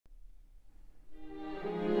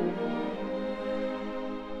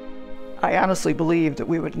I honestly believe that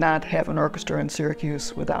we would not have an orchestra in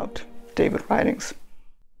Syracuse without David Ridings.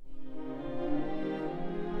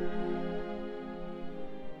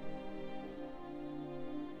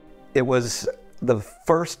 It was the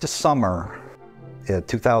first summer in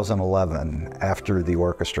 2011 after the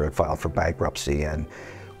orchestra had filed for bankruptcy, and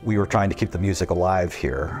we were trying to keep the music alive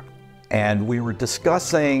here. And we were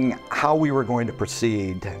discussing how we were going to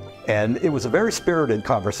proceed, and it was a very spirited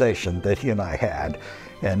conversation that he and I had,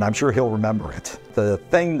 and I'm sure he'll remember it. The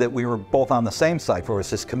thing that we were both on the same side for was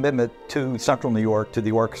his commitment to Central New York, to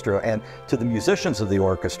the orchestra, and to the musicians of the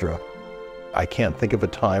orchestra. I can't think of a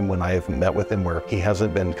time when I have met with him where he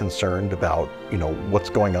hasn't been concerned about, what's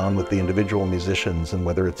going on with the individual musicians and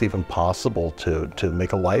whether it's even possible to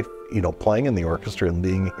make a life, playing in the orchestra and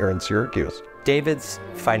being here in Syracuse. David's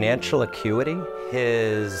financial acuity,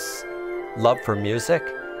 his love for music,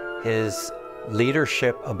 his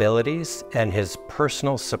leadership abilities, and his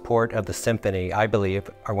personal support of the symphony, I believe,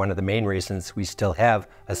 are one of the main reasons we still have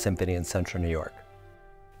a symphony in Central New York.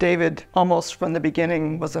 David, almost from the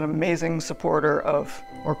beginning, was an amazing supporter of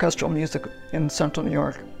orchestral music in Central New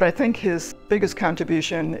York. But I think his biggest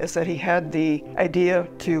contribution is that he had the idea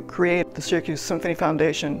to create the Syracuse Symphony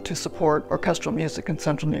Foundation to support orchestral music in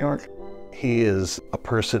Central New York. He is a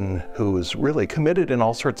person who is really committed in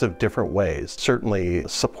all sorts of different ways. Certainly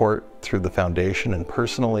support through the foundation and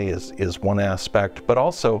personally is one aspect, but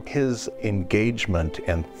also his engagement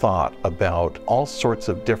and thought about all sorts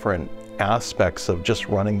of different aspects of just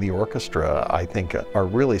running the orchestra, I think, are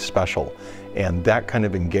really special. And that kind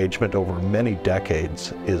of engagement over many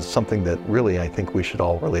decades is something that really I think we should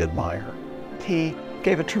all really admire. He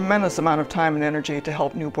gave a tremendous amount of time and energy to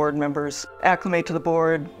help new board members acclimate to the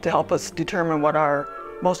board, to help us determine what our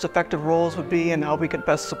most effective roles would be and how we could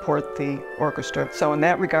best support the orchestra. So in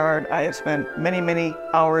that regard, I have spent many, many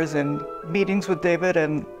hours in meetings with David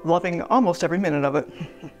and loving almost every minute of it.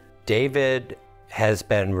 David has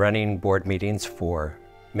been running board meetings for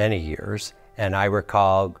many years, and I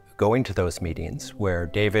recall going to those meetings where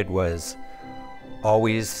David was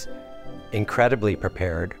always incredibly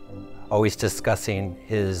prepared, always discussing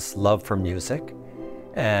his love for music,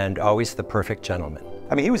 and always the perfect gentleman.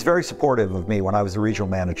 I mean, he was very supportive of me when I was the regional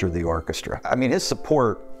manager of the orchestra. I mean, his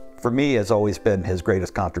support for me has always been his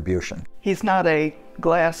greatest contribution. He's not a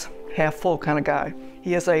glass half full kind of guy.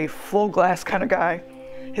 He is a full glass kind of guy.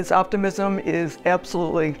 His optimism is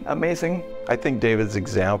absolutely amazing. I think David's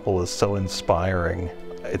example is so inspiring.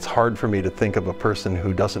 It's hard for me to think of a person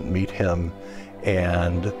who doesn't meet him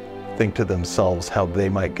and think to themselves how they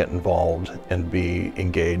might get involved and be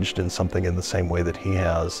engaged in something in the same way that he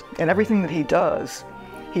has. And everything that he does,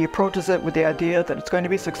 he approaches it with the idea that it's going to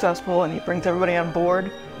be successful, and he brings everybody on board,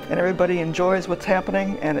 and everybody enjoys what's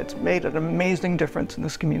happening, and it's made an amazing difference in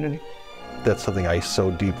this community. That's something I so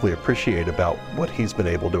deeply appreciate about what he's been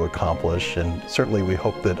able to accomplish, and certainly we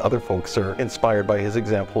hope that other folks are inspired by his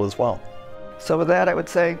example as well. So with that, I would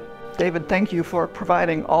say, David, thank you for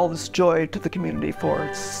providing all this joy to the community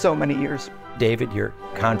for so many years. David, your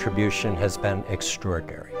contribution has been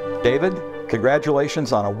extraordinary. David,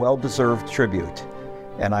 congratulations on a well-deserved tribute.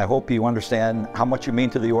 And I hope you understand how much you mean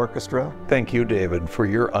to the orchestra. Thank you, David, for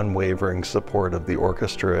your unwavering support of the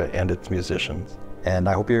orchestra and its musicians. And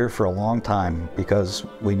I hope you're here for a long time because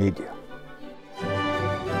we need you.